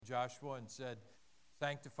Joshua and said,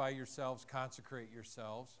 sanctify yourselves, consecrate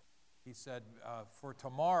yourselves. He said, for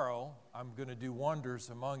tomorrow, I'm going to do wonders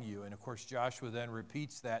among you. And of course, Joshua then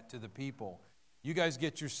repeats that to the people. You guys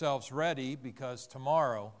get yourselves ready because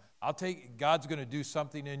tomorrow, God's going to do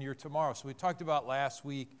something in your tomorrow. So we talked about last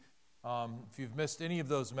week. If you've missed any of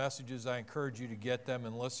those messages, I encourage you to get them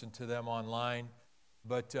and listen to them online.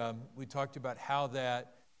 But we talked about how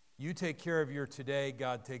that you take care of your today,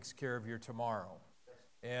 God takes care of your tomorrow.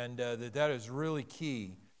 And that is really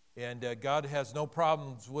key. And God has no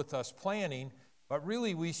problems with us planning, but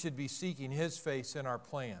really we should be seeking His face in our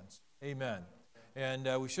plans. Amen. And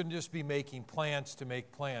we shouldn't just be making plans to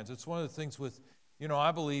make plans. It's one of the things with,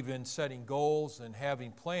 I believe in setting goals and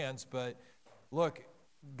having plans, but look,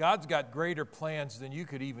 God's got greater plans than you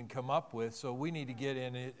could even come up with, so we need to get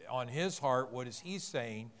in it on His heart. What is He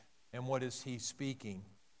saying and what is He speaking?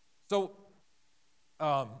 So,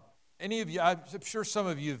 any of you, I'm sure some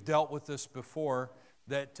of you have dealt with this before,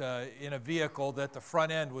 that in a vehicle that the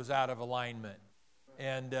front end was out of alignment.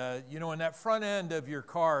 And, when that front end of your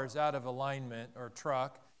car is out of alignment or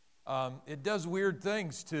truck, it does weird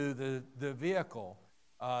things to the vehicle.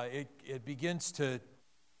 It begins to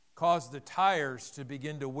cause the tires to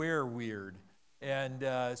begin to wear weird. And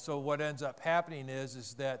so what ends up happening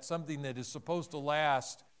is that something that is supposed to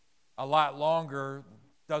last a lot longer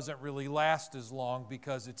doesn't really last as long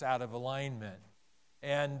because it's out of alignment.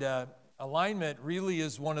 And alignment really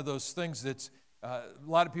is one of those things that's a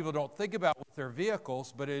lot of people don't think about with their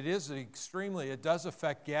vehicles, but it does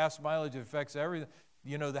affect gas mileage. It affects everything.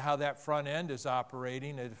 How that front end is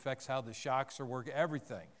operating. It affects how the shocks are working,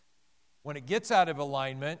 everything. When it gets out of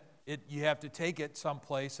alignment, you have to take it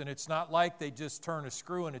someplace, and it's not like they just turn a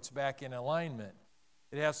screw and it's back in alignment.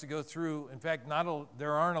 It has to go through, in fact,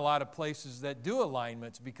 there aren't a lot of places that do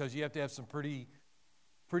alignments because you have to have some pretty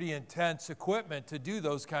intense equipment to do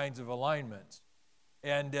those kinds of alignments.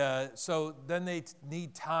 And so then they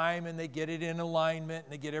need time, and they get it in alignment,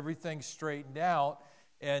 and they get everything straightened out.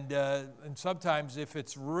 And sometimes if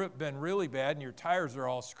it's been really bad and your tires are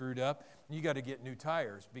all screwed up, you got to get new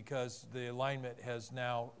tires because the alignment has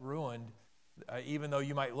now ruined. Even though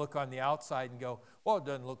you might look on the outside and go, well, it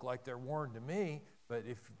doesn't look like they're worn to me. But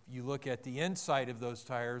if you look at the inside of those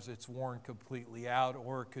tires, it's worn completely out,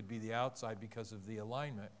 or it could be the outside because of the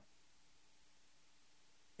alignment.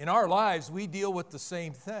 In our lives, we deal with the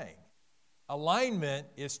same thing. Alignment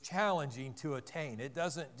is challenging to attain. It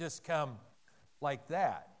doesn't just come like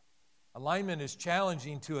that. Alignment is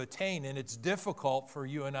challenging to attain, and it's difficult for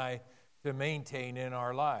you and I to maintain in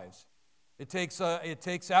our lives. It takes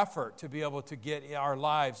effort to be able to get our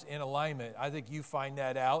lives in alignment. I think you find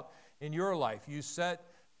that out in your life.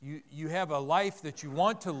 You have a life that you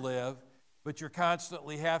want to live, but you're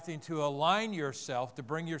constantly having to align yourself, to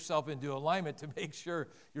bring yourself into alignment to make sure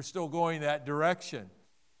you're still going that direction.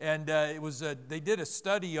 And they did a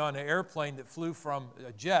study on an airplane that flew from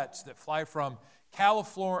jets that fly from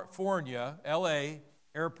California, L.A.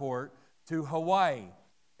 airport, to Hawaii.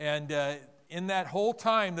 And in that whole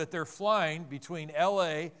time that they're flying between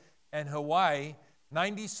L.A. and Hawaii,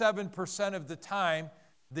 97% of the time,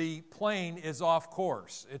 the plane is off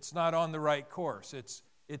course. It's not on the right course.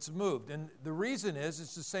 It's moved. And the reason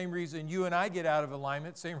it's the same reason you and I get out of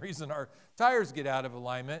alignment, same reason our tires get out of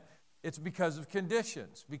alignment. It's because of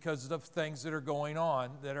conditions, because of things that are going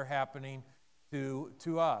on that are happening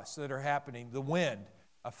to us, that are happening. The wind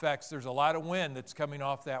affects, there's a lot of wind that's coming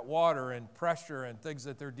off that water and pressure and things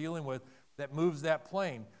that they're dealing with that moves that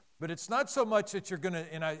plane. But it's not so much that you're going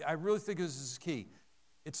to, and I really think this is key,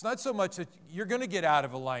 it's not so much that you're going to get out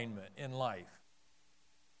of alignment in life.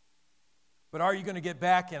 But are you going to get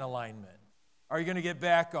back in alignment? Are you going to get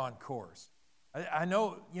back on course? I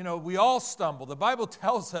know, we all stumble. The Bible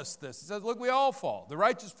tells us this. It says, look, we all fall. The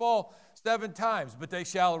righteous fall 7 times, but they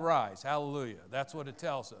shall arise. Hallelujah. That's what it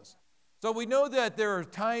tells us. So we know that there are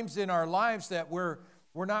times in our lives that we're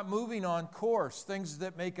not moving on course, things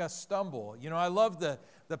that make us stumble. I love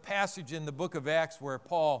the passage in the book of Acts where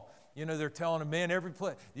Paul, they're telling him, man, every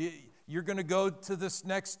place, you're going to go to this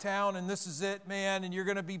next town, and this is it, man, and you're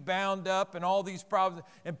going to be bound up and all these problems.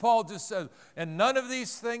 And Paul just says, and none of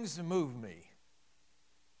these things move me.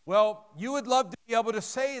 Well, you would love to be able to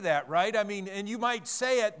say that, right? I mean, and you might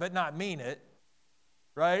say it but not mean it,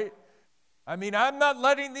 right? I mean, I'm not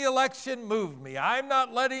letting the election move me. I'm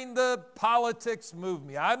not letting the politics move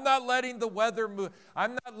me. I'm not letting the weather move.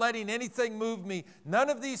 I'm not letting anything move me. None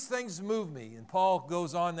of these things move me. And Paul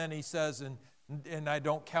goes on then, he says, and I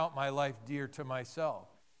don't count my life dear to myself.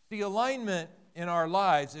 The alignment in our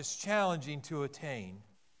lives is challenging to attain.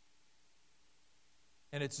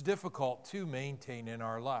 And it's difficult to maintain in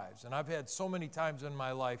our lives. And I've had so many times in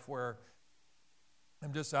my life where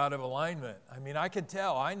I'm just out of alignment. I mean, I can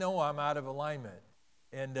tell. I know I'm out of alignment.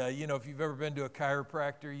 And, if you've ever been to a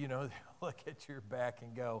chiropractor, they'll look at your back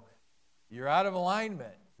and go, you're out of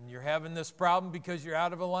alignment. And you're having this problem because you're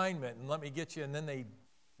out of alignment. And let me get you. And then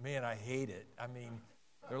I hate it. I mean,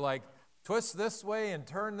 they're like, twist this way and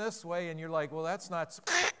turn this way. And you're like, well, that's not.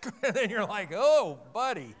 And then you're like, oh,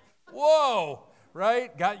 buddy, whoa.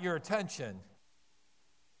 Right? Got your attention.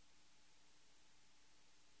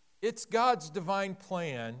 It's God's divine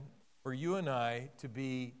plan for you and I to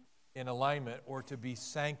be in alignment or to be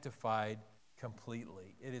sanctified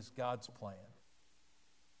completely. It is God's plan.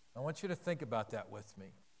 I want you to think about that with me.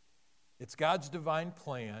 It's God's divine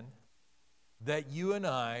plan that you and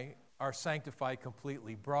I are sanctified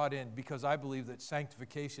completely, brought in, because I believe that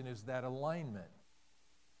sanctification is that alignment.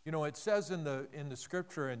 It says in the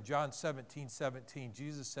scripture in John 17:17,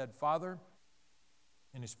 Jesus said, Father,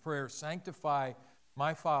 in his prayer, sanctify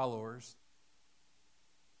my followers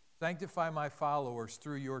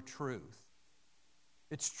through your truth.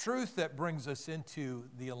 It's truth that brings us into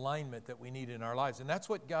the alignment that we need in our lives. And that's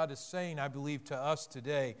what God is saying, I believe, to us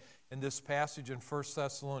today in this passage in 1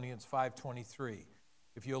 Thessalonians 5:23.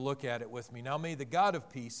 If you'll look at it with me. Now may the God of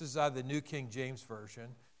peace, this is out of the New King James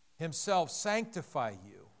Version, himself sanctify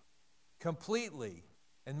you completely,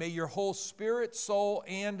 and may your whole spirit, soul,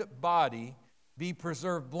 and body be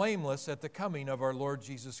preserved blameless at the coming of our Lord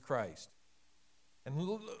Jesus Christ. And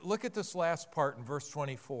look at this last part in verse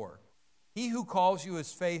 24. He who calls you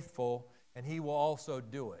is faithful, and he will also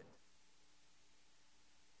do it.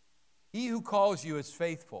 He who calls you is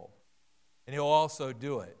faithful, and he'll also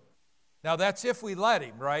do it. Now that's if we let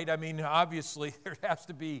him, right? I mean, obviously there has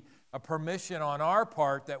to be a permission on our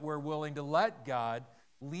part that we're willing to let God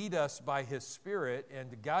lead us by his Spirit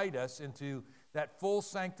and to guide us into that full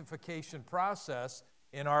sanctification process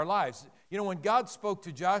in our lives. When God spoke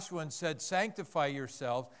to Joshua and said, sanctify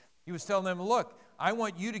yourselves, he was telling them, look, I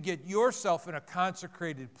want you to get yourself in a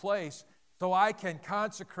consecrated place so I can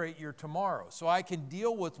consecrate your tomorrow, so I can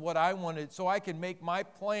deal with what I wanted, so I can make my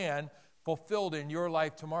plan fulfilled in your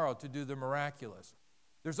life tomorrow to do the miraculous.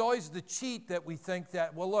 There's always the cheat that we think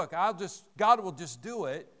that, well, look, God will just do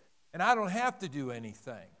it, and I don't have to do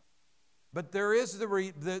anything. But there is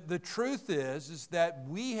the truth is that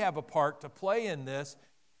we have a part to play in this.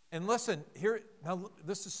 And listen, now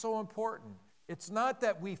this is so important. It's not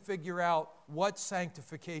that we figure out what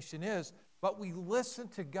sanctification is, but we listen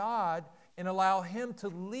to God and allow him to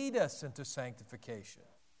lead us into sanctification.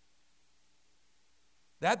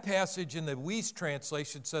 That passage in the Weiss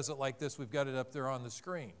translation says it like this. We've got it up there on the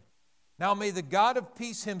screen. Now may the God of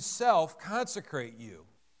peace himself consecrate you,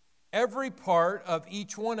 every part of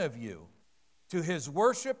each one of you, to his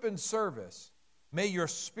worship and service. May your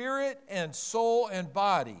spirit and soul and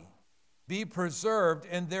body be preserved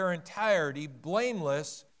in their entirety,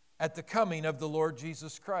 blameless at the coming of the Lord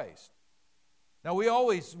Jesus Christ. Now we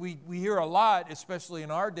hear a lot, especially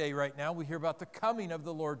in our day right now, we hear about the coming of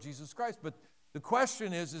the Lord Jesus Christ. But the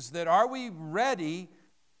question is that are we ready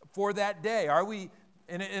for that day? Are we,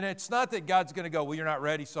 and it's not that God's going to go, well, you're not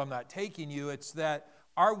ready, so I'm not taking you. It's that,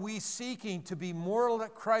 are we seeking to be more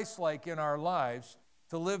Christ-like in our lives,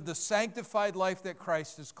 to live the sanctified life that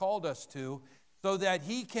Christ has called us to, so that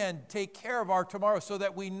he can take care of our tomorrow, so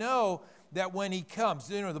that we know that when he comes,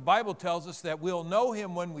 the Bible tells us that we'll know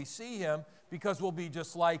him when we see him because we'll be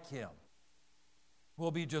just like him.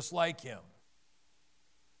 We'll be just like him.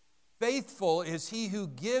 Faithful is he who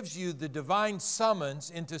gives you the divine summons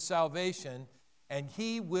into salvation, and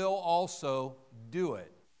he will also do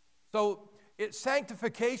it. So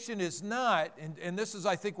sanctification is not, and this is,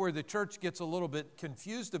 I think, where the church gets a little bit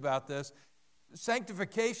confused about this.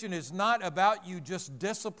 Sanctification is not about you just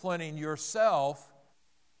disciplining yourself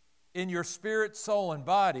in your spirit, soul, and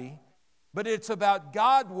body, but it's about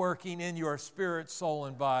God working in your spirit, soul,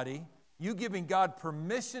 and body, you giving God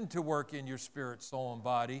permission to work in your spirit, soul, and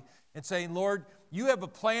body, and saying, Lord, you have a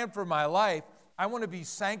plan for my life. I want to be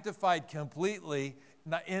sanctified completely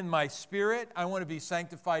in my spirit. I want to be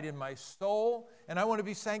sanctified in my soul, and I want to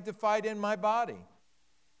be sanctified in my body.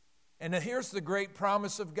 And here's the great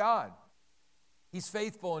promise of God. He's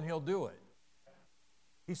faithful and he'll do it.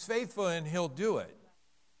 He's faithful and he'll do it.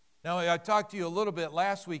 Now, I talked to you a little bit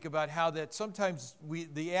last week about how that sometimes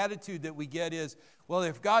the attitude that we get is, well,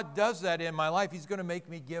 if God does that in my life, he's going to make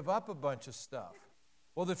me give up a bunch of stuff.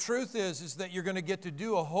 Well, the truth is that you're going to get to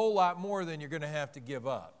do a whole lot more than you're going to have to give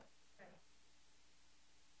up.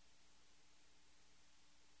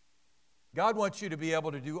 God wants you to be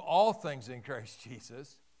able to do all things in Christ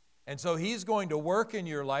Jesus. And so he's going to work in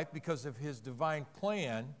your life because of his divine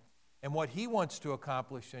plan and what he wants to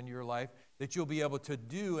accomplish in your life, that you'll be able to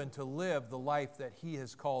do and to live the life that he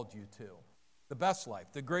has called you to. The best life,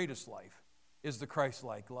 the greatest life, is the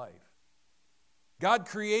Christ-like life. God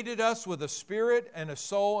created us with a spirit and a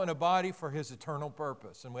soul and a body for his eternal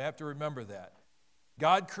purpose, and we have to remember that.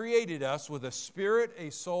 God created us with a spirit,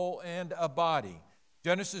 a soul, and a body.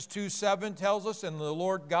 Genesis 2:7 tells us, "And the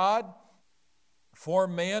Lord God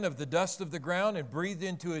formed man of the dust of the ground and breathed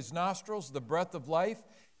into his nostrils the breath of life,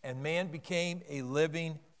 and man became a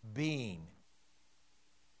living being."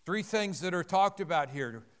 Three things that are talked about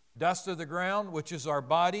here: dust of the ground, which is our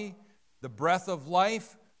body; the breath of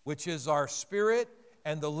life, which is our spirit;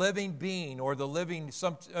 and the living being, or the living,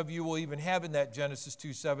 some of you will even have in that Genesis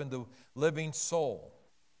 2:7, the living soul.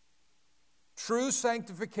 True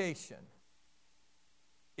sanctification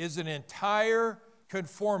is an entire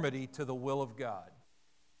conformity to the will of God.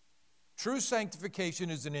 True sanctification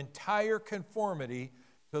is an entire conformity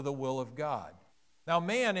to the will of God. Now,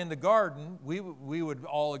 man in the garden, we would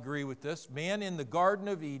all agree with this, man in the Garden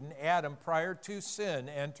of Eden, Adam, prior to sin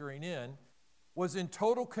entering in, was in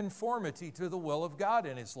total conformity to the will of God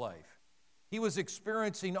in his life. He was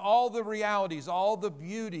experiencing all the realities, all the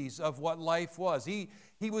beauties of what life was. He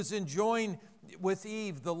was enjoying with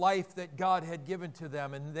Eve the life that God had given to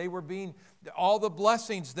them, and they were being all the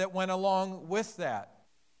blessings that went along with that.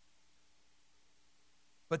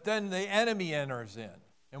 But then the enemy enters in,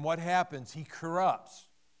 and what happens? He corrupts.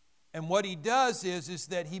 And what he does is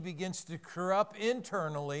that he begins to corrupt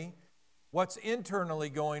internally what's internally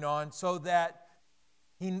going on, so that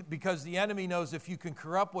because the enemy knows if you can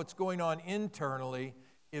corrupt what's going on internally,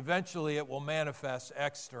 eventually it will manifest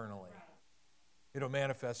externally. It'll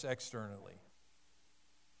manifest externally.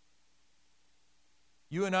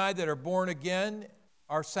 You and I that are born again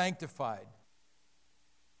are sanctified.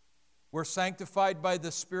 We're sanctified by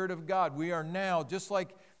the Spirit of God. We are now, just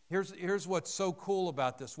like, here's what's so cool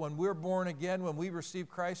about this. When we're born again, when we receive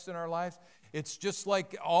Christ in our lives, it's just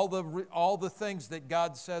like all the things that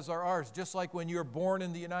God says are ours. Just like when you're born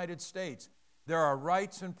in the United States, there are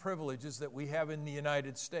rights and privileges that we have in the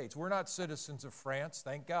United States. We're not citizens of France,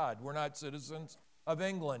 thank God. We're not citizens of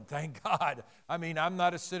England, thank God. I mean, I'm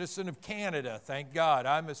not a citizen of Canada, thank God.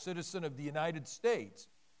 I'm a citizen of the United States.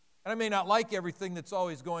 And I may not like everything that's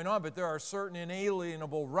always going on, but there are certain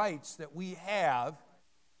inalienable rights that we have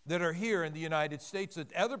that are here in the United States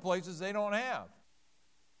that other places they don't have.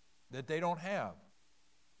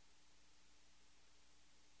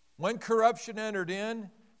 When corruption entered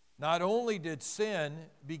in, not only did sin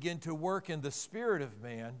begin to work in the spirit of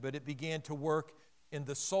man, but it began to work in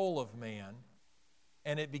the soul of man,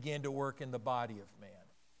 and it began to work in the body of man,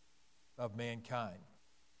 of mankind.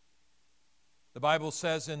 The Bible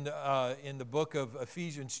says in the book of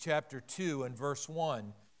Ephesians chapter 2 and verse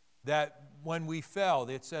 1 that when we fell,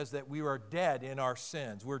 it says that we were dead in our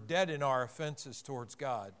sins. We're dead in our offenses towards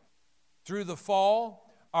God. Through the fall,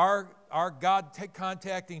 our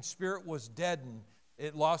God-contacting spirit was deadened.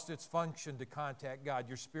 It lost its function to contact God.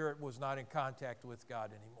 Your spirit was not in contact with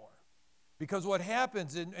God anymore. Because what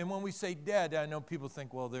happens, and when we say dead, I know people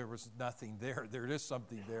think, well, there was nothing there. There is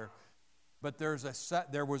something there. But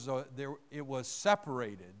it was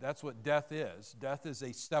separated. That's what death is. Death is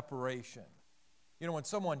a separation. You know, when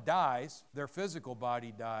someone dies, their physical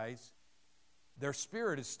body dies, their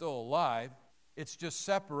spirit is still alive. It's just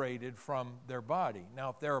separated from their body. Now,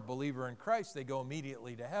 if they're a believer in Christ, they go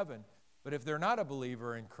immediately to heaven. But if they're not a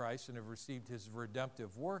believer in Christ and have received his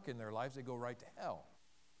redemptive work in their lives, they go right to hell.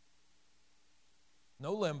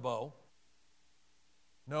 No limbo.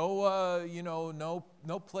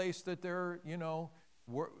 No place that they're,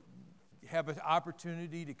 have an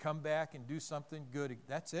opportunity to come back and do something good.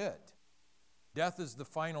 That's it. Death is the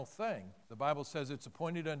final thing. The Bible says it's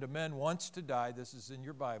appointed unto men once to die. This is in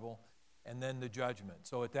your Bible. And then the judgment.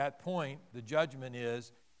 So at that point, the judgment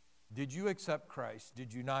is, did you accept Christ?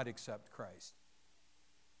 Did you not accept Christ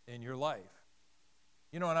in your life?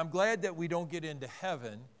 And I'm glad that we don't get into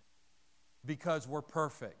heaven because we're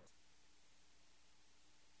perfect.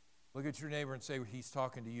 Look at your neighbor and say, he's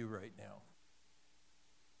talking to you right now.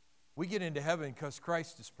 We get into heaven because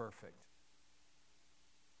Christ is perfect.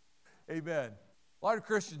 Amen. A lot of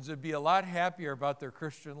Christians would be a lot happier about their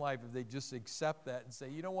Christian life if they just accept that and say,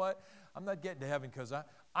 you know what? I'm not getting to heaven because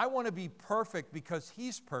I want to be perfect because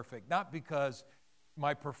he's perfect, not because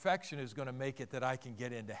my perfection is going to make it that I can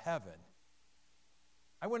get into heaven.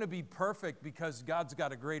 I want to be perfect because God's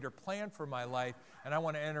got a greater plan for my life, and I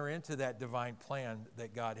want to enter into that divine plan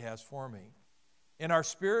that God has for me. In our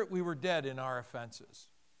spirit, we were dead in our offenses.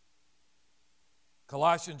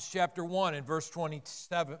 Colossians chapter 1 and verse 21,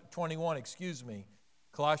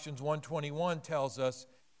 Colossians 1:21 tells us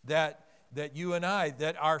that you and I,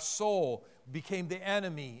 that our soul became the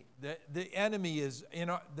enemy, that the enemy is in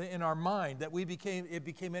our mind, that it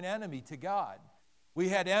became an enemy to God. We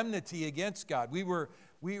had enmity against God. We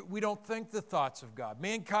don't think the thoughts of God.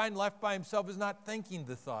 Mankind left by himself is not thinking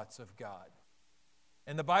the thoughts of God.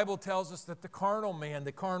 And the Bible tells us that the carnal man,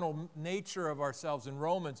 the carnal nature of ourselves in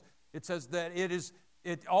Romans, it says that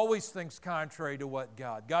it always thinks contrary to what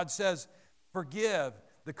God says, forgive.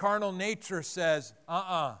 The carnal nature says,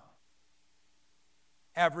 have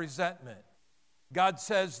resentment. God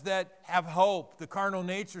says that have hope. The carnal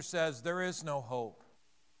nature says there is no hope.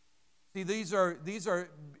 See, these are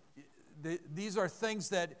things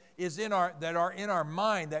that are in our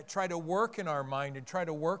mind, that try to work in our mind and try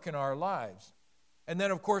to work in our lives. And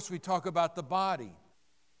then, of course, we talk about the body.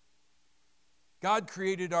 God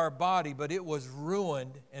created our body, but it was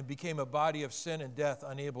ruined and became a body of sin and death,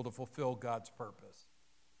 unable to fulfill God's purpose.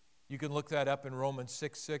 You can look that up in Romans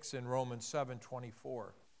 6:6 and Romans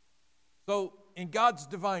 7:24. So in God's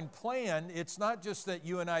divine plan, it's not just that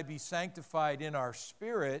you and I be sanctified in our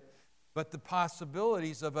spirit, but the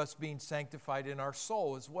possibilities of us being sanctified in our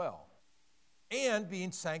soul as well. And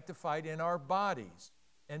being sanctified in our bodies.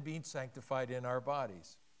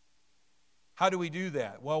 How do we do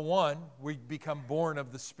that? Well, one, we become born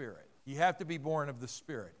of the Spirit. You have to be born of the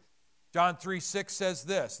Spirit. John 3:6 says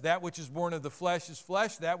this, that which is born of the flesh is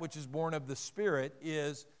flesh, that which is born of the Spirit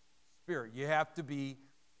is spirit. You have to be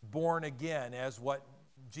born again, as what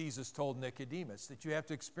Jesus told Nicodemus, that you have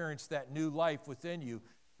to experience that new life within you,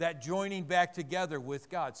 that joining back together with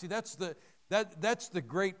God. See, that's the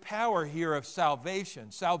great power here of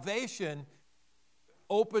salvation. Salvation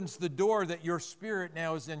opens the door that your spirit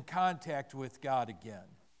now is in contact with God again.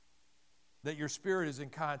 That your spirit is in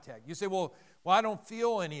contact. You say, well, I don't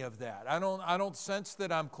feel any of that. I don't sense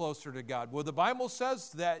that I'm closer to God. Well, the Bible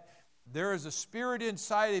says that there is a spirit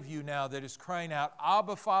inside of you now that is crying out,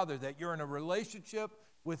 Abba, Father, that you're in a relationship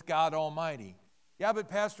with God Almighty. Yeah, but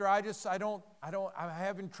Pastor, I'm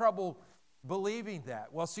having trouble believing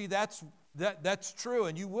that. Well, see, that's true,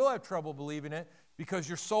 and you will have trouble believing it because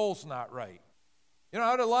your soul's not right. You know,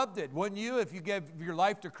 I would have loved it, wouldn't you, if you gave your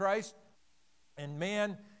life to Christ and,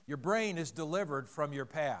 man, your brain is delivered from your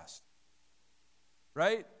past,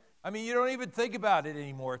 right? I mean, you don't even think about it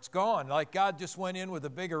anymore. It's gone. Like God just went in with a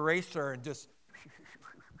big eraser and just,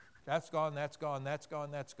 that's gone, that's gone, that's gone,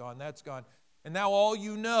 that's gone, that's gone. And now all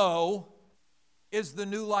you know is the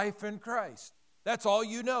new life in Christ. That's all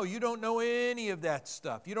you know. You don't know any of that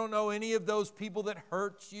stuff. You don't know any of those people that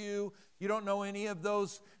hurt you. You don't know any of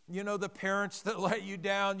those, the parents that let you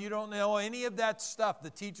down. You don't know any of that stuff. The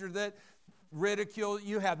teacher that ridiculed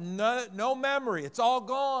you. Have no memory. It's all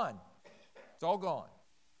gone. It's all gone.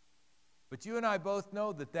 But you and I both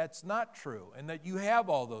know that that's not true and that you have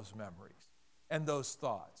all those memories and those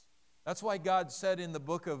thoughts. That's why God said in the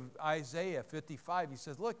book of Isaiah 55, he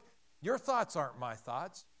says, look, your thoughts aren't my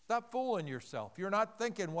thoughts. Stop fooling yourself. You're not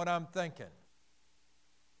thinking what I'm thinking.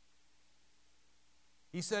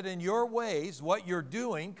 He said, in your ways, what you're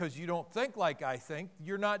doing, because you don't think like I think,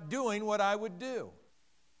 you're not doing what I would do.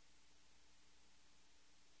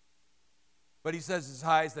 But he says, as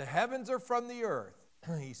high as the heavens are from the earth,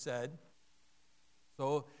 he said,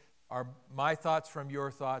 so are my thoughts from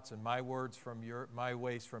your thoughts and my words from my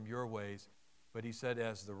ways from your ways. But he said,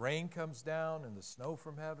 as the rain comes down and the snow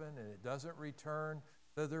from heaven, and it doesn't return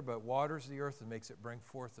thither, but waters the earth and makes it bring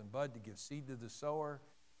forth and bud to give seed to the sower,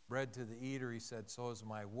 bread to the eater, he said, so is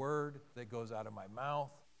my word that goes out of my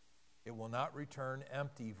mouth. It will not return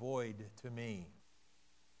empty, void to me.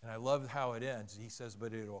 And I love how it ends. He says,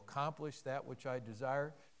 but it will accomplish that which I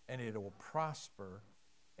desire, and it will prosper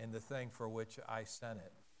in the thing for which I sent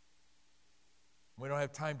it. We don't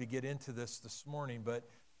have time to get into this morning, but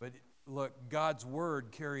look, God's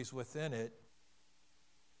word carries within it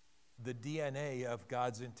the DNA of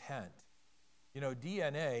God's intent. You know,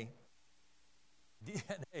 DNA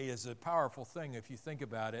is a powerful thing if you think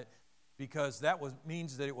about it, because that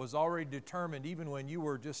means that it was already determined even when you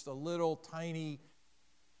were just a little tiny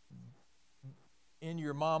in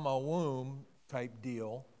your mama womb type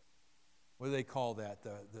deal. What do they call that?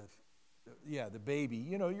 The baby.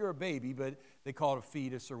 You know, you're a baby, but they call it a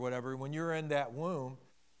fetus or whatever. When you're in that womb,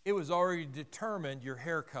 it was already determined your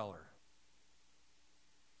hair color.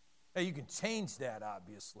 Now, you can change that,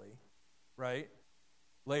 obviously, right,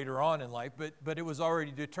 later on in life, but it was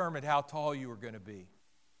already determined how tall you were going to be.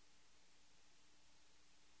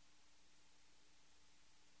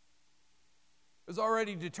 It was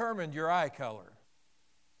already determined your eye color.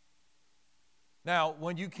 Now,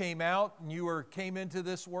 when you came out and came into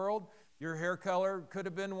this world, your hair color could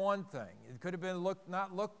have been one thing. It could have been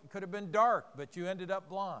could have been dark, but you ended up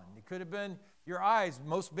blonde. It could have been your eyes.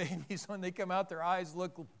 Most babies, when they come out, their eyes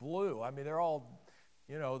look blue. I mean, they're all,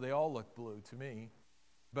 they all look blue to me.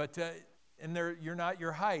 But you're not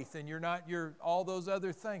your height, and you're not your all those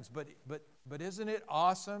other things. But isn't it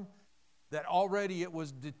awesome that already it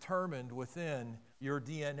was determined within your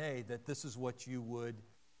DNA that this is what you would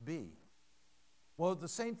be? Well, the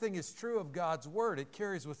same thing is true of God's Word. It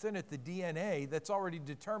carries within it the DNA that's already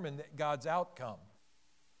determined that God's outcome.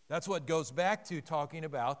 That's what goes back to talking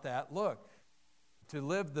about that. Look, to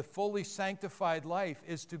live the fully sanctified life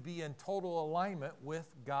is to be in total alignment with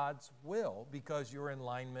God's will because you're in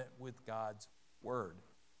alignment with God's Word.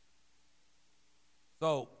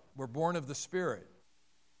 So, we're born of the Spirit.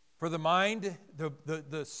 For the mind,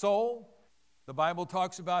 the soul, the Bible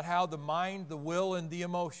talks about how the mind, the will, and the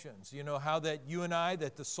emotions. You know how that you and I,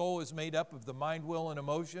 that the soul is made up of the mind, will, and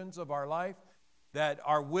emotions of our life? That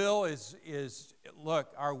our will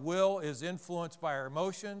our will is influenced by our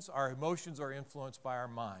emotions are influenced by our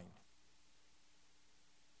mind.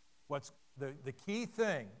 What's the key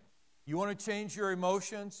thing? You want to change your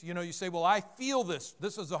emotions? You say, well, I feel this.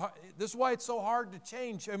 This is why it's so hard to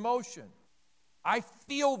change emotion. I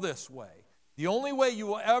feel this way. The only way you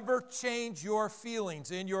will ever change your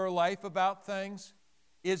feelings in your life about things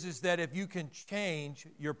is that if you can change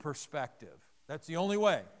your perspective. That's the only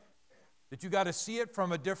way. That you got to see it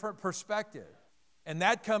from a different perspective. And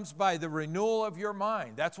that comes by the renewal of your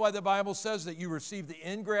mind. That's why the Bible says that you receive the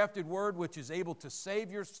engrafted word, which is able to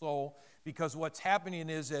save your soul, because what's happening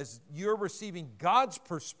is as you're receiving God's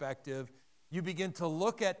perspective, you begin to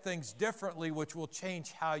look at things differently, which will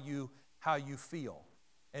change how you feel.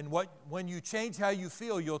 And when you change how you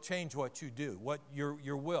feel, you'll change what you do, what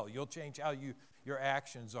your will. You'll change how your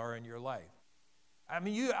actions are in your life. I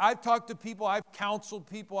mean, I've talked to people, I've counseled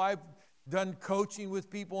people, I've done coaching with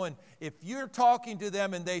people, and if you're talking to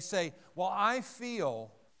them and they say, well, I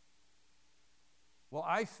feel,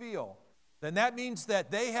 then that means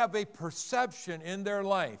that they have a perception in their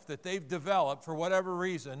life that they've developed for whatever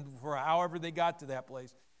reason, for however they got to that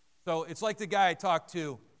place. So it's like the guy I talked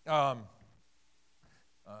to,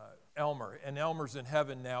 Elmer, and Elmer's in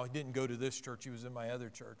heaven now. He didn't go to this church. He was in my other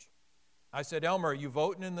church. I said, Elmer, are you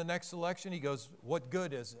voting in the next election? He goes, what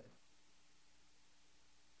good is it?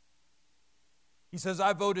 He says,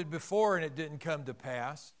 I voted before and it didn't come to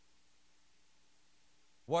pass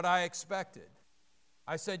what I expected.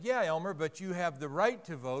 I said, yeah, Elmer, but you have the right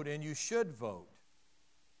to vote and you should vote.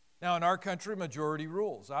 Now, in our country, majority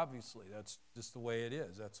rules, obviously. That's just the way it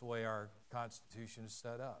is. That's the way our Constitution is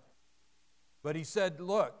set up. But he said,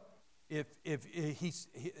 look,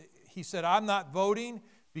 he said, I'm not voting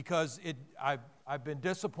because I've been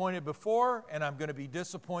disappointed before and I'm going to be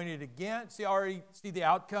disappointed again. See the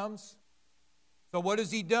outcomes? So what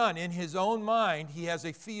has he done? In his own mind, he has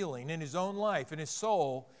a feeling. In his own life, in his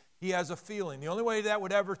soul, he has a feeling. The only way that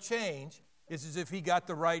would ever change is as if he got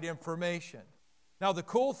the right information. Now, the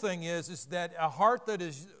cool thing is that a heart that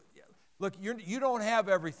is... Look, you don't have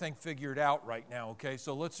everything figured out right now, okay?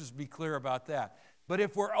 So let's just be clear about that. But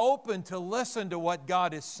if we're open to listen to what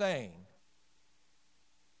God is saying,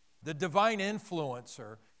 the divine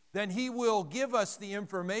influencer, then he will give us the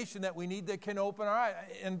information that we need that can open our eyes.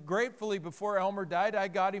 And gratefully, before Elmer died, I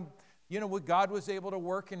got him, what God was able to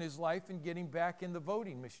work in his life and get him back in the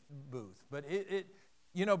voting booth. But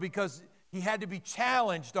because he had to be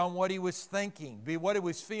challenged on what he was thinking, what he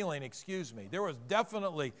was feeling, There was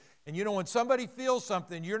definitely, and when somebody feels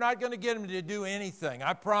something, you're not going to get them to do anything.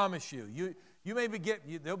 I promise you. You maybe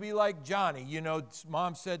they'll be like Johnny.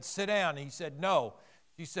 Mom said, sit down. And he said, no.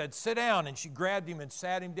 She said, sit down. And she grabbed him and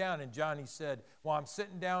sat him down. And Johnny said, well, I'm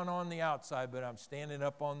sitting down on the outside, but I'm standing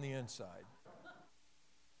up on the inside.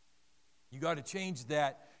 You got to change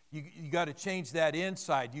that. You got to change that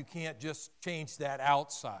inside. You can't just change that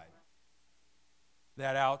outside.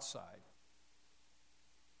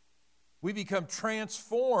 We become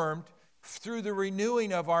transformed through the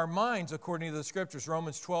renewing of our minds, according to the Scriptures.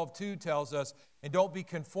 Romans 12:2 tells us, and don't be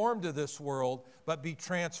conformed to this world, but be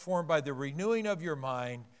transformed by the renewing of your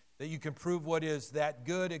mind, that you can prove what is that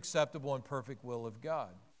good, acceptable, and perfect will of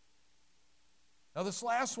God. Now, this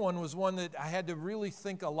last one was one that I had to really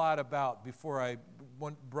think a lot about before I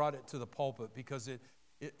brought it to the pulpit, because it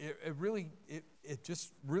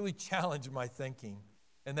just really challenged my thinking.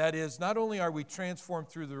 And that is, not only are we transformed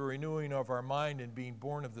through the renewing of our mind and being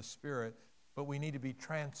born of the Spirit, but we need to be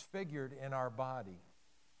transfigured in our body.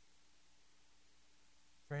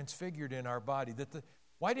 Transfigured in our body.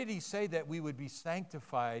 Why did he say that we would be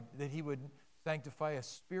sanctified, that he would sanctify us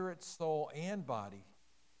spirit, soul, and body.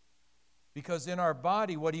 Because in our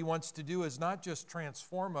body, what he wants to do is not just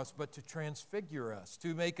transform us, but to transfigure us,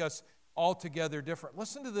 to make us altogether different.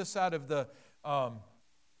 Listen to this out of the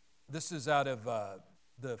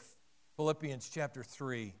Philippians chapter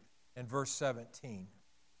 3 and verse 17.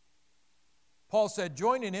 Paul said,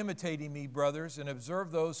 "Join in imitating me, brothers, and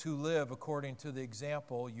observe those who live according to the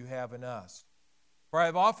example you have in us. For I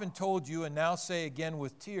have often told you, and now say again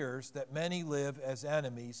with tears, that many live as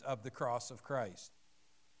enemies of the cross of Christ.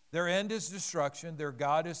 Their end is destruction, their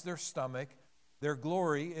God is their stomach, their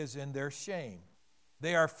glory is in their shame.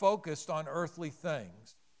 They are focused on earthly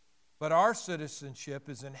things. But our citizenship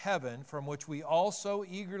is in heaven, from which we also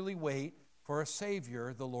eagerly wait for a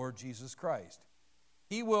Savior, the Lord Jesus Christ.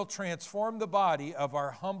 He will transform the body of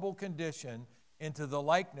our humble condition into the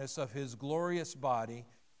likeness of his glorious body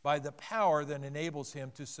by the power that enables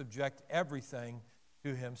him to subject everything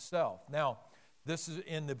to himself." Now, this is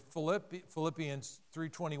in the Philippians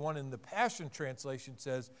 3:21 in the Passion Translation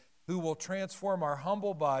says, "Who will transform our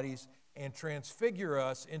humble bodies and transfigure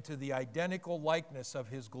us into the identical likeness of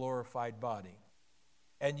his glorified body.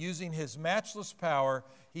 And using his matchless power,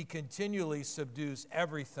 he continually subdues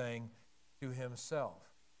everything to himself."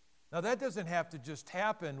 Now, that doesn't have to just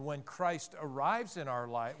happen when Christ arrives in our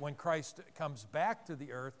life, when Christ comes back to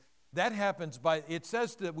the earth. That happens it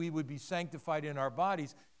says that we would be sanctified in our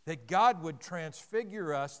bodies, that God would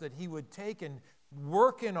transfigure us, that he would take and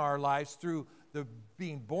work in our lives through the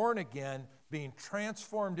being born again, being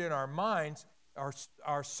transformed in our minds,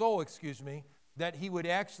 our soul, that he would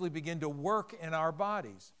actually begin to work in our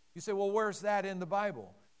bodies. You say, well, where's that in the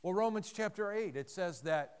Bible? Well, Romans chapter 8, it says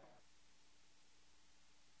that,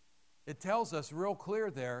 it tells us real clear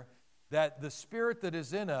there that the Spirit that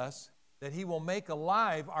is in us, that he will make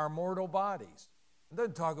alive our mortal bodies. It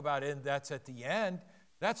doesn't talk about it, that's at the end.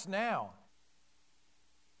 That's now.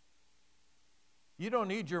 You don't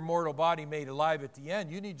need your mortal body made alive at the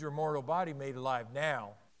end. You need your mortal body made alive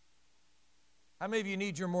now. How many of you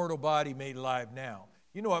need your mortal body made alive now?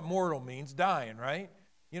 You know what mortal means, dying, right?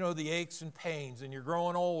 You know, the aches and pains, and you're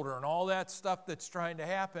growing older, and all that stuff that's trying to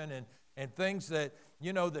happen, and things that,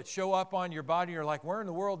 you know, that show up on your body. You're like, where in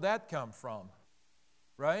the world did that come from?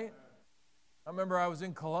 Right? I remember I was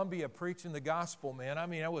in Colombia preaching the gospel, man. I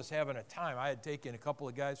mean, I was having a time. I had taken a couple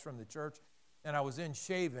of guys from the church, and I was in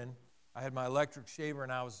shaving. I had my electric shaver,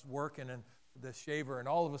 and I was working in the shaver, and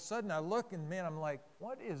all of a sudden I look, and man, I'm like,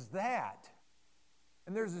 what is that?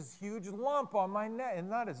 And there's this huge lump on my neck, and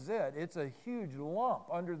not a zit, it's a huge lump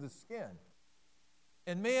under the skin.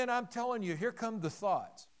 And man, I'm telling you, here come the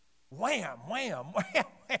thoughts. Wham, wham, wham,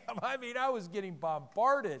 wham. I mean, I was getting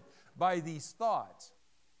bombarded by these thoughts.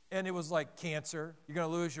 And it was like cancer. You're going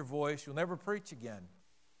to lose your voice. You'll never preach again.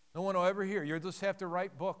 No one will ever hear. You'll just have to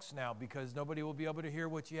write books now because nobody will be able to hear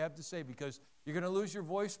what you have to say because you're going to lose your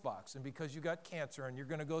voice box and because you got cancer and you're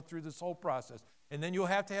going to go through this whole process. And then you'll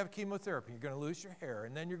have to have chemotherapy. You're going to lose your hair.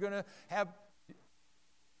 And then you're going to have...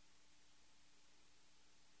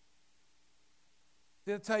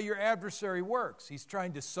 That's how your adversary works. He's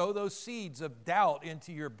trying to sow those seeds of doubt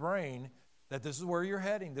into your brain that this is where you're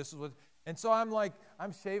heading. This is what... And so I'm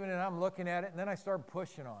shaving and I'm looking at it, and then I start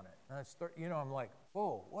pushing on it. And I'm like,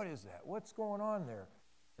 whoa, what is that? What's going on there?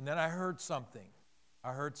 And then I heard something.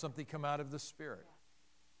 I heard something come out of the Spirit.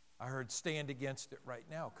 I heard, stand against it right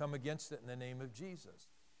now. Come against it in the name of Jesus.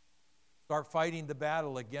 Start fighting the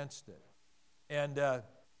battle against it. And,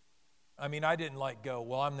 I didn't go,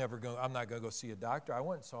 well, I'm not going to go see a doctor. I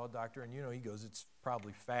went and saw a doctor, and, he goes, it's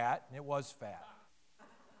probably fat, and it was fat.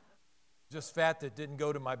 Just fat that didn't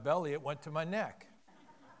go to my belly, it went to my neck.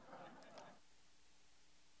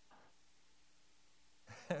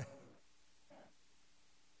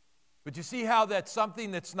 But you see how that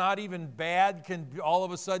something that's not even bad can all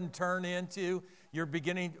of a sudden turn into you're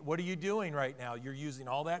beginning, what are you doing right now? You're using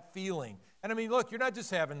all that feeling. And look, you're not just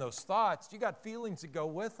having those thoughts. You got feelings that go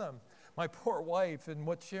with them. My poor wife and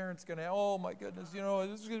what Sharon's going to, oh my goodness,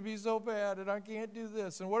 this is going to be so bad and I can't do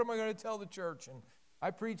this. And what am I going to tell the church? And I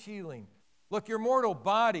preach healing. Look, your mortal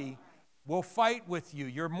body will fight with you.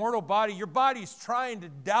 Your body's trying to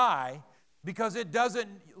die because it doesn't,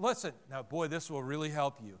 listen, now boy, this will really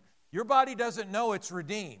help you. Your body doesn't know it's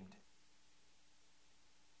redeemed.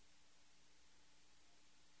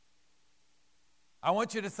 I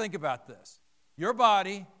want you to think about this. Your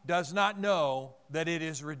body does not know that it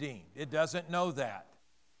is redeemed. It doesn't know that.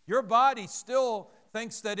 Your body still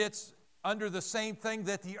thinks that it's under the same thing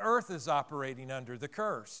that the earth is operating under, the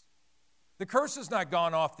curse. The curse has not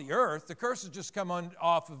gone off the earth. The curse has just come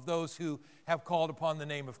off of those who have called upon the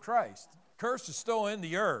name of Christ. The curse is still in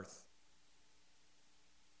the earth.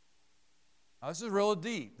 Now, this is really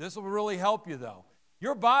deep. This will really help you, though.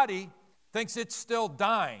 Your body thinks it's still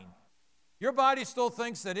dying. Your body still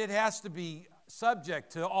thinks that it has to be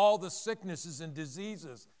subject to all the sicknesses and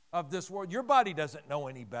diseases of this world. Your body doesn't know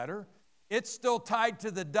any better. It's still tied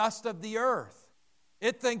to the dust of the earth.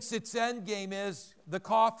 It thinks its end game is the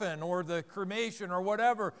coffin or the cremation or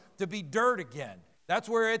whatever, to be dirt again. That's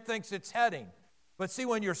where it thinks it's heading. But see,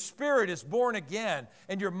 when your spirit is born again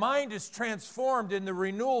and your mind is transformed in the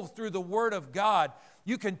renewal through the Word of God,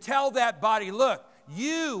 you can tell that body, look,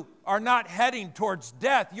 you are not heading towards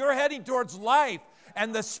death. You're heading towards life.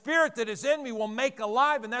 And the spirit that is in me will make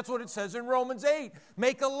alive. And that's what it says in Romans 8.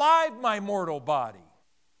 Make alive my mortal body.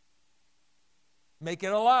 Make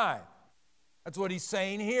it alive. That's what he's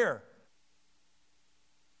saying here.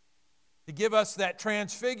 To give us that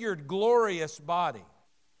transfigured, glorious body.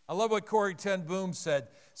 I love what Corrie ten Boom said.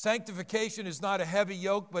 Sanctification is not a heavy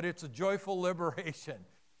yoke, but it's a joyful liberation.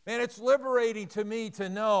 Man, it's liberating to me to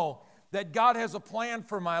know that God has a plan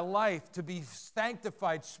for my life to be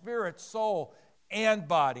sanctified, spirit, soul, and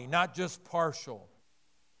body, not just partial.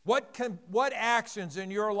 What actions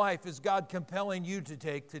in your life is God compelling you to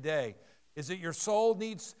take today? Is it your soul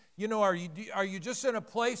needs, are you just in a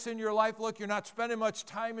place in your life, look, you're not spending much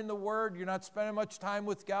time in the Word, you're not spending much time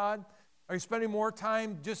with God? Are you spending more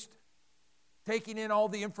time just taking in all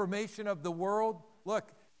the information of the world? Look,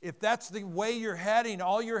 if that's the way you're heading,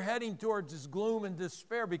 all you're heading towards is gloom and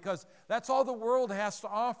despair, because that's all the world has to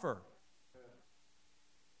offer.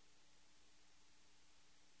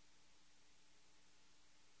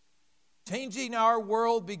 Changing our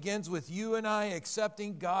world begins with you and I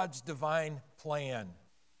accepting God's divine plan.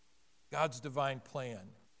 God's divine plan.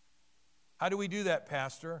 How do we do that,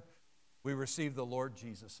 Pastor? We receive the Lord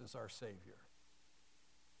Jesus as our Savior.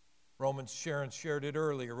 Sharon shared it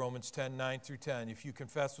earlier, Romans 10, 9 through 10. If you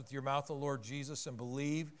confess with your mouth the Lord Jesus and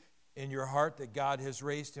believe in your heart that God has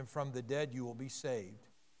raised him from the dead, you will be saved.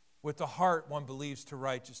 With the heart one believes to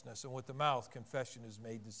righteousness, and with the mouth confession is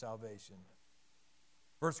made to salvation.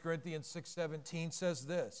 1 Corinthians 6:17 says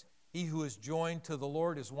this, he who is joined to the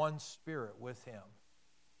Lord is one spirit with him.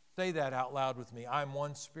 Say that out loud with me. I'm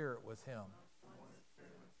one spirit with him.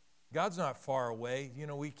 God's not far away.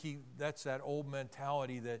 That's that old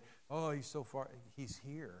mentality that, oh, he's so far. He's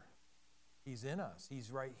here. He's in us. He's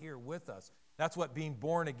right here with us. That's what being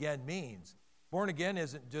born again means. Born again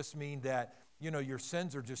doesn't just mean that, your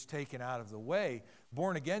sins are just taken out of the way.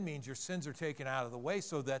 Born again means your sins are taken out of the way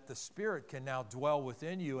so that the Spirit can now dwell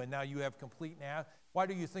within you, and now you have complete. Why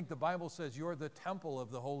do you think the Bible says you're the temple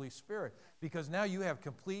of the Holy Spirit? Because now you have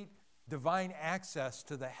complete divine access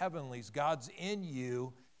to the heavenlies. God's in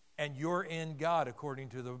you, and you're in God, according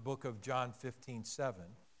to the book of John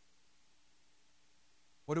 15:7.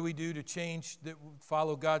 What do we do to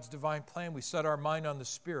follow God's divine plan? We set our mind on the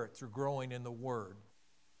Spirit through growing in the Word.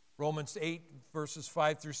 Romans 8, verses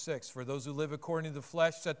 5 through 6. For those who live according to the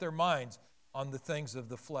flesh set their minds on the things of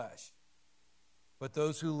the flesh. But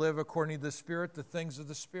those who live according to the Spirit, the things of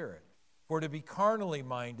the Spirit. For to be carnally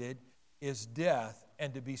minded is death,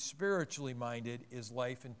 and to be spiritually minded is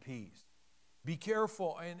life and peace. Be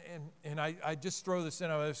careful, and I just throw this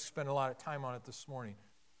in. I was spent a lot of time on it this morning.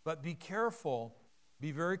 But be careful,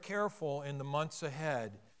 be very careful in the months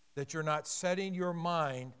ahead that you're not setting your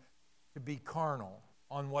mind to be carnal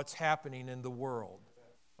on what's happening in the world,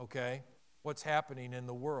 okay? What's happening in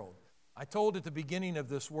the world. I told at the beginning of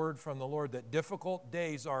this word from the Lord that difficult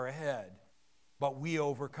days are ahead, but we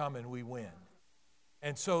overcome and we win.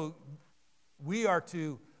 And so we are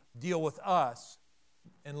to deal with us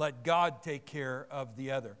and let God take care of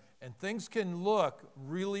the other. And things can look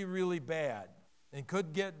really, really bad and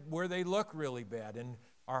could get where they look really bad. And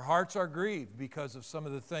our hearts are grieved because of some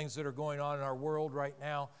of the things that are going on in our world right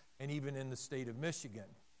now, and even in the state of Michigan.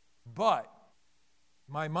 But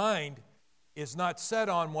my mind is not set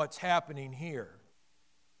on what's happening here.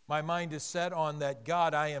 My mind is set on that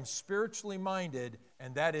God, I am spiritually minded,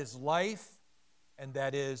 and that is life, and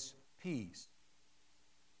that is peace.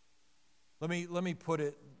 Let me put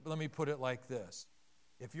it like this.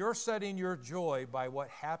 If you're setting your joy by what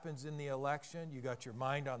happens in the election, you got your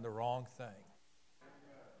mind on the wrong thing.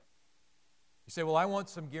 You say, well, I want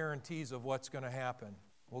some guarantees of what's going to happen.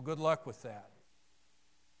 Well, good luck with that.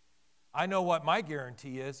 I know what my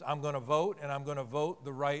guarantee is. I'm going to vote, and I'm going to vote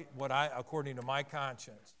according to my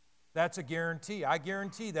conscience. That's a guarantee. I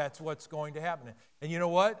guarantee that's what's going to happen. And you know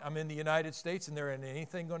what? I'm in the United States, and there ain't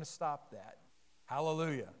anything going to stop that.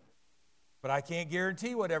 Hallelujah. But I can't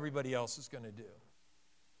guarantee what everybody else is going to do.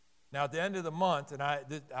 Now, at the end of the month, and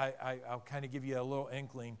I'll kind of give you a little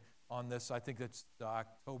inkling on this. I think that's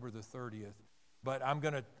October the 30th. But I'm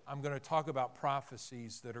going to talk about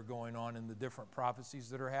prophecies that are going on and the different prophecies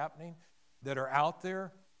that are happening, that are out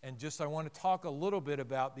there. And just I want to talk a little bit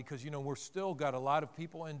about, because, we're still got a lot of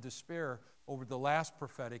people in despair over the last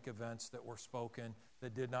prophetic events that were spoken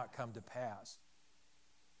that did not come to pass.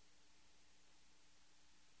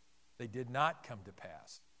 They did not come to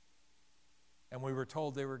pass. And we were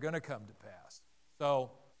told they were going to come to pass. So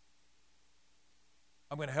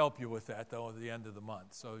I'm going to help you with that, though, at the end of the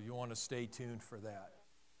month. So you want to stay tuned for that.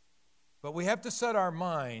 But we have to set our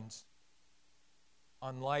minds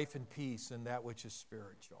on life and peace and that which is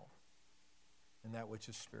spiritual. And that which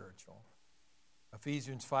is spiritual.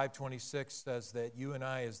 Ephesians 5:26 says that you and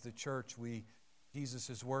I, as the church, Jesus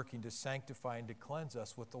is working to sanctify and to cleanse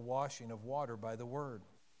us with the washing of water by the word.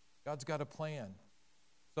 God's got a plan.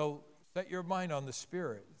 So set your mind on the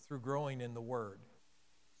Spirit through growing in the Word.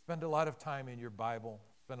 Spend a lot of time in your Bible.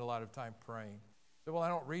 Spend a lot of time praying. So, well, I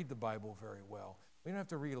don't read the Bible very well. We don't have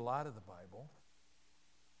to read a lot of the Bible.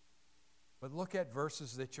 But look at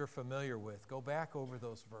verses that you're familiar with. Go back over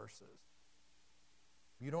those verses.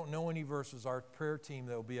 If you don't know any verses, our prayer team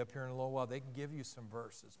that will be up here in a little while, they can give you some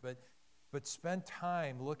verses. But spend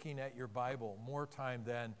time looking at your Bible, more time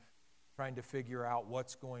than trying to figure out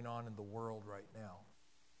what's going on in the world right now.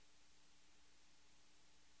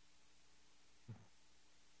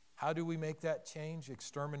 How do we make that change?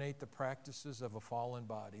 Exterminate the practices of a fallen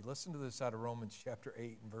body. Listen to this out of Romans chapter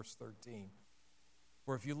 8 and verse 13.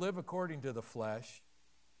 For if you live according to the flesh,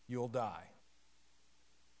 you'll die.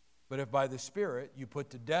 But if by the Spirit you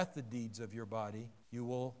put to death the deeds of your body, you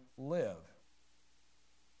will live.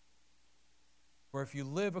 For if you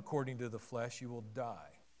live according to the flesh, you will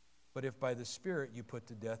die. But if by the Spirit you put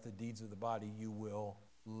to death the deeds of the body, you will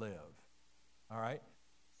live. All right?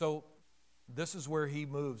 So this is where he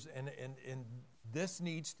moves. And this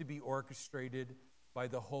needs to be orchestrated by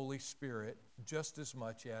the Holy Spirit just as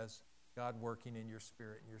much as God working in your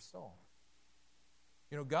spirit and your soul.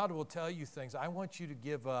 God will tell you things. I want you to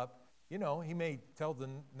give up. He may tell the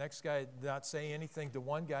next guy not say anything to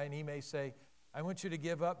one guy, and he may say, I want you to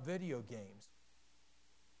give up video games.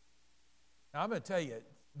 Now, I'm going to tell you,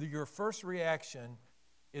 your first reaction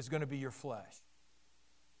is going to be your flesh.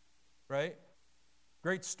 Right?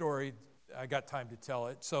 Great story. I got time to tell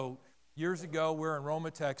it. So years ago, we're in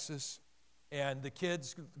Roma, Texas, and the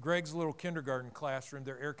kids, Greg's little kindergarten classroom,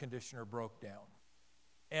 their air conditioner broke down.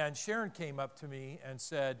 And Sharon came up to me and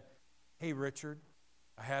said, hey, Richard,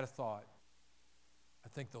 I had a thought. I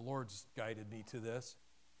think the Lord's guided me to this.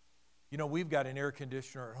 We've got an air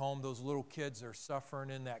conditioner at home. Those little kids are suffering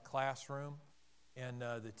in that classroom. And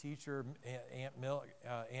the teacher, Aunt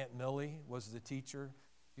Millie, was the teacher.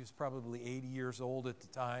 She was probably 80 years old at the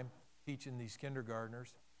time, teaching these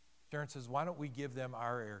kindergartners. Sharon says, why don't we give them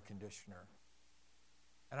our air conditioner?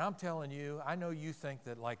 And I'm telling you, I know you think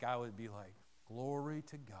that I would be like, glory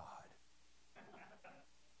to God.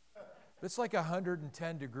 It's like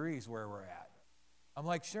 110 degrees where we're at. I'm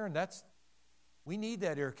like, Sharon, we need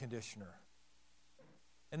that air conditioner.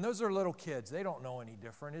 And those are little kids. They don't know any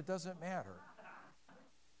different. It doesn't matter.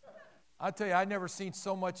 I'll tell you, I've never seen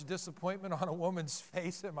so much disappointment on a woman's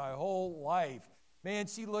face in my whole life. Man,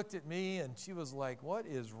 she looked at me and she was like, what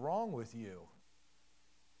is wrong with you?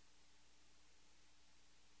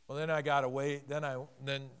 Well, then I got away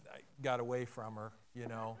from her,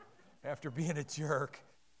 after being a jerk.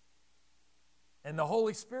 And the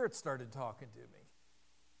Holy Spirit started talking to me.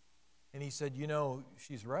 And he said,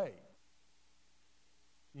 she's right.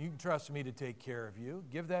 You can trust me to take care of you.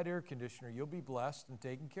 Give that air conditioner. You'll be blessed and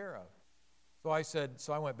taken care of.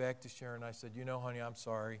 So I went back to Sharon. I said, honey, I'm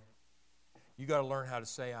sorry. You got to learn how to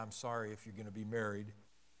say I'm sorry if you're going to be married.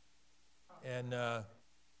 And I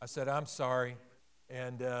said, I'm sorry.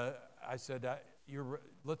 And I said,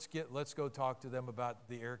 let's go talk to them about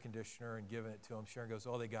the air conditioner and giving it to them. Sharon goes,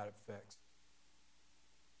 oh, they got it fixed.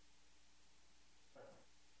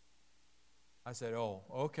 I said, oh,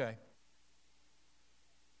 okay.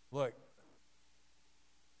 Look,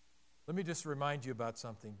 let me just remind you about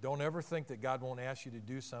something. Don't ever think that God won't ask you to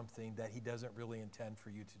do something that he doesn't really intend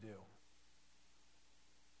for you to do.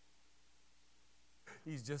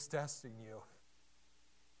 He's just testing you.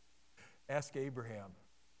 Ask Abraham.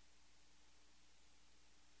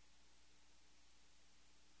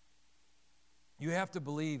 You have to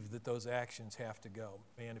believe that those actions have to go.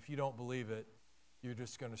 Man, if you don't believe it, you're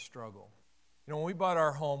just going to struggle. When we bought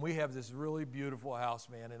our home, we have this really beautiful house,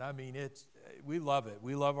 man, and I mean, we love it.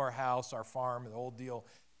 We love our house, our farm, the whole deal.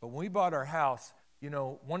 But when we bought our house,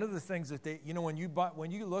 one of the things that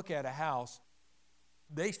when you look at a house,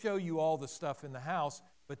 they show you all the stuff in the house,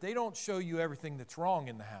 but they don't show you everything that's wrong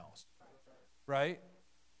in the house, right?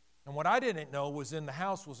 And what I didn't know was in the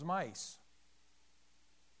house was mice.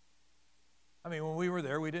 I mean, when we were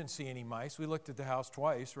there, we didn't see any mice. We looked at the house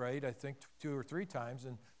twice, right? I think 2 or 3 times,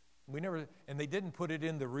 and they didn't put it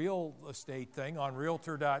in the real estate thing on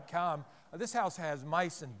Realtor.com. This house has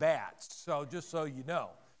mice and bats, so just so you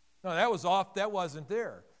know. No, that was off. That wasn't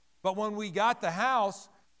there. But when we got the house,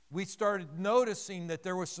 we started noticing that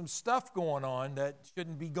there was some stuff going on that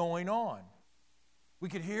shouldn't be going on. We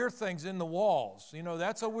could hear things in the walls. You know,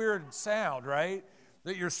 that's a weird sound, right?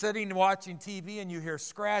 That you're sitting watching TV and you hear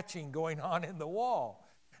scratching going on in the wall.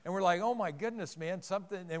 And we're like, oh my goodness, man,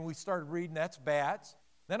 something. And we started reading, that's bats.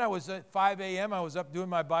 Then I was at 5 a.m., I was up doing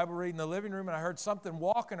my Bible reading in the living room, and I heard something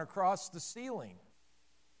walking across the ceiling.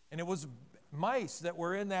 And it was mice that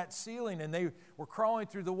were in that ceiling, and they were crawling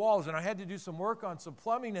through the walls. And I had to do some work on some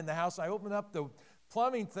plumbing in the house. I opened up the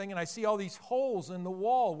plumbing thing, and I see all these holes in the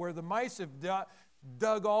wall where the mice have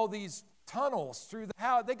dug all these tunnels through the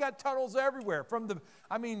house. They got tunnels everywhere.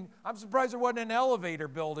 I'm surprised there wasn't an elevator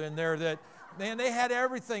built in there. Man, they had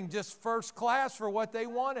everything just first class for what they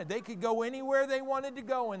wanted. They could go anywhere they wanted to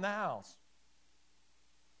go in the house.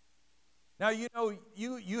 Now, you know,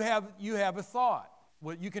 you have a thought.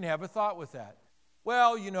 Well, you can have a thought with that.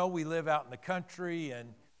 Well, you know, we live out in the country,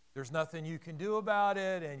 and there's nothing you can do about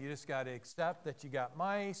it, and you just got to accept that you got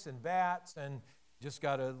mice and bats, and just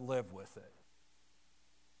got to live with it.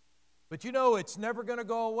 But you know, it's never going to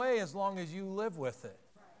go away as long as you live with it.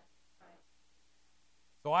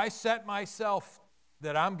 So I set myself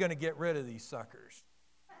that I'm going to get rid of these suckers.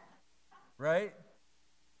 Right?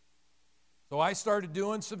 So I started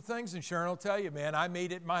doing some things, and Sharon will tell you, man, I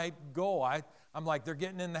made it my goal. I'm like, they're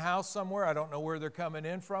getting in the house somewhere. I don't know where they're coming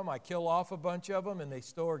in from. I kill off a bunch of them, and they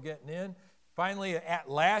still are getting in. Finally,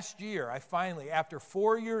 last year, after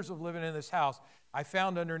 4 years of living in this house, I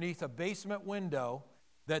found underneath a basement window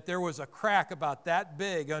that there was a crack about that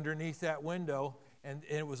big underneath that window, and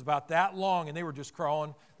it was about that long, and they were just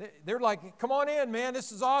crawling. They're like, come on in, man.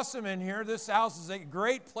 This is awesome in here. This house is a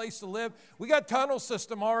great place to live. We got tunnel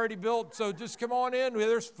system already built, so just come on in.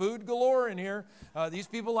 There's food galore in here. These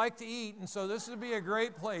people like to eat, and so this would be a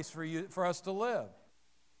great place for us to live.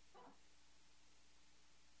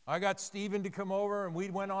 I got Stephen to come over, and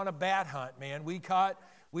we went on a bat hunt, man.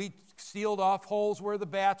 We sealed off holes where the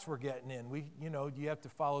bats were getting in. You have to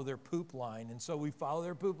follow their poop line. And so we follow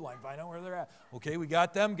their poop line, find out where they're at. Okay, we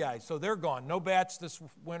got them guys. So they're gone. No bats this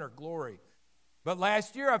winter. Glory. But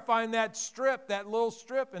last year I find that little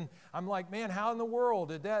strip, and I'm like, man, how in the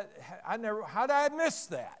world how did I miss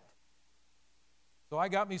that? So I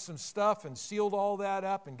got me some stuff and sealed all that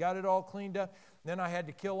up and got it all cleaned up. Then I had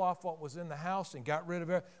to kill off what was in the house and got rid of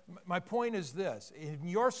it. My point is this. In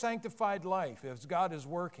your sanctified life, as God is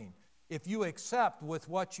working, if you accept with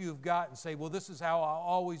what you've got and say, well, this is how I'll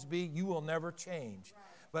always be, you will never change.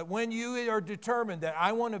 But when you are determined that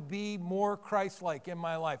I want to be more Christ-like in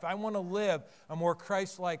my life, I want to live a more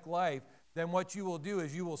Christ-like life, then what you will do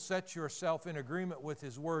is you will set yourself in agreement with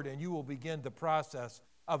His Word, and you will begin the process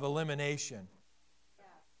of elimination.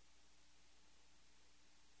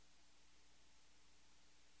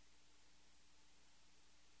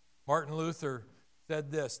 Martin Luther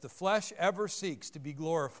said this, the flesh ever seeks to be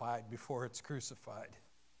glorified before it's crucified.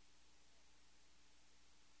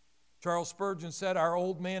 Charles Spurgeon said, our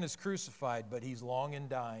old man is crucified, but he's long in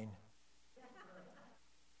dying.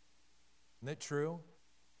 Isn't it true?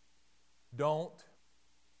 Don't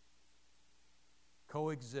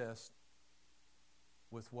coexist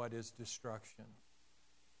with what is destruction.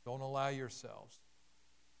 Don't allow yourselves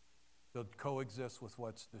to coexist with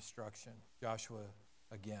what's destruction. Joshua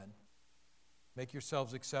again. Make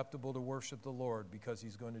yourselves acceptable to worship the Lord because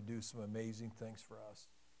He's going to do some amazing things for us.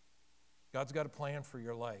 God's got a plan for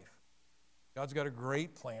your life. God's got a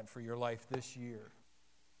great plan for your life this year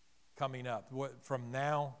coming up. From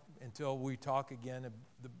now until we talk again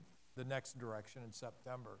the next direction in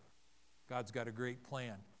September, God's got a great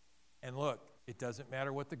plan. And look, it doesn't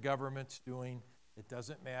matter what the government's doing. It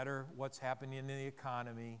doesn't matter what's happening in the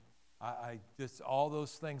economy. Just all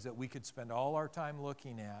those things that we could spend all our time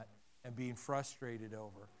looking at and being frustrated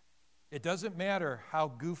over. It doesn't matter how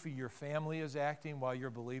goofy your family is acting while you're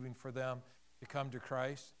believing for them to come to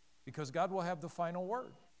Christ, because God will have the final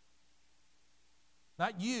word.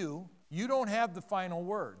 Not you. You don't have the final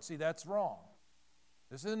word. See, that's wrong.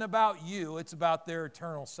 This isn't about you. It's about their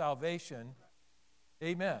eternal salvation.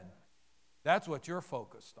 Amen. That's what you're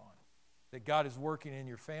focused on, that God is working in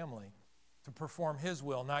your family to perform His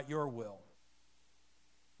will, not your will.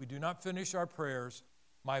 We do not finish our prayers,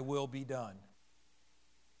 my will be done.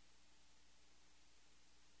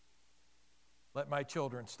 Let my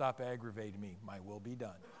children stop aggravating me, my will be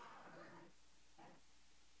done.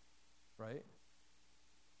 right?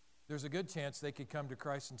 There's a good chance they could come to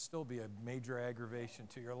Christ and still be a major aggravation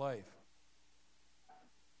to your life.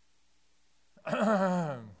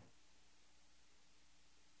 Stand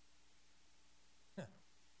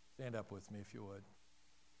up with me if you would.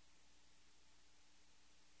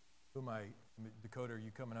 Who am I? Dakota, are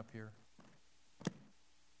you coming up here?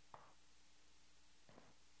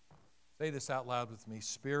 Say this out loud with me.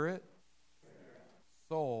 Spirit,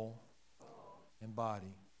 soul, and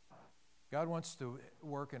body. God wants to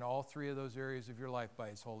work in all three of those areas of your life by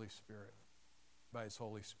His Holy Spirit. By His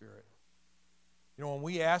Holy Spirit. You know, when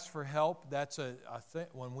we ask for help, that's a thing.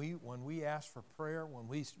 When we ask for prayer, when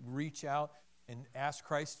we reach out and ask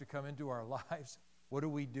Christ to come into our lives, what are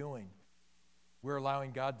we doing? We're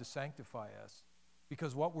allowing God to sanctify us.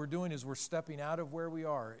 Because what we're doing is we're stepping out of where we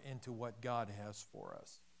are into what God has for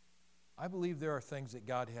us. I believe there are things that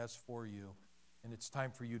God has for you, and it's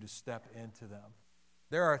time for you to step into them.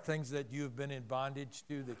 There are things that you have been in bondage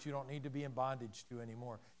to that you don't need to be in bondage to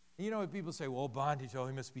anymore. You know, people say, well, bondage,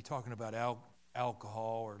 he must be talking about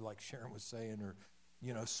alcohol, or like Sharon was saying, or,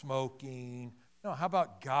 smoking. No, how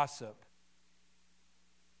about gossip?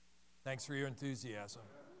 Thanks for your enthusiasm.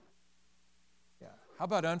 Yeah. How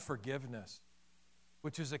about unforgiveness,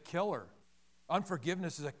 which is a killer?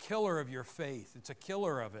 Unforgiveness is a killer of your faith. It's a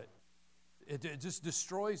killer of it. It just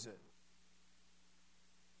destroys it.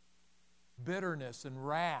 Bitterness and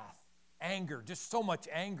wrath, anger, just so much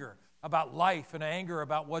anger about life and anger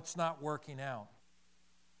about what's not working out.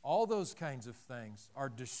 All those kinds of things are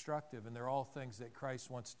destructive, and they're all things that Christ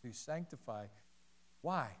wants to sanctify.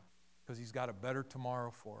 Why? Because He's got a better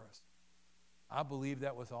tomorrow for us. I believe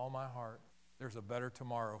that with all my heart. There's a better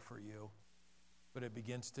tomorrow for you, but it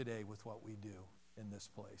begins today with what we do in this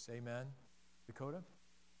place. Amen? Dakota?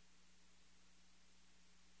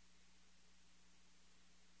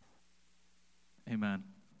 Amen.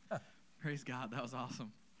 Praise God. That was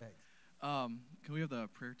awesome. Thanks. Can we have the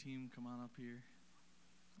prayer team come on up here?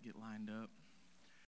 Get lined up.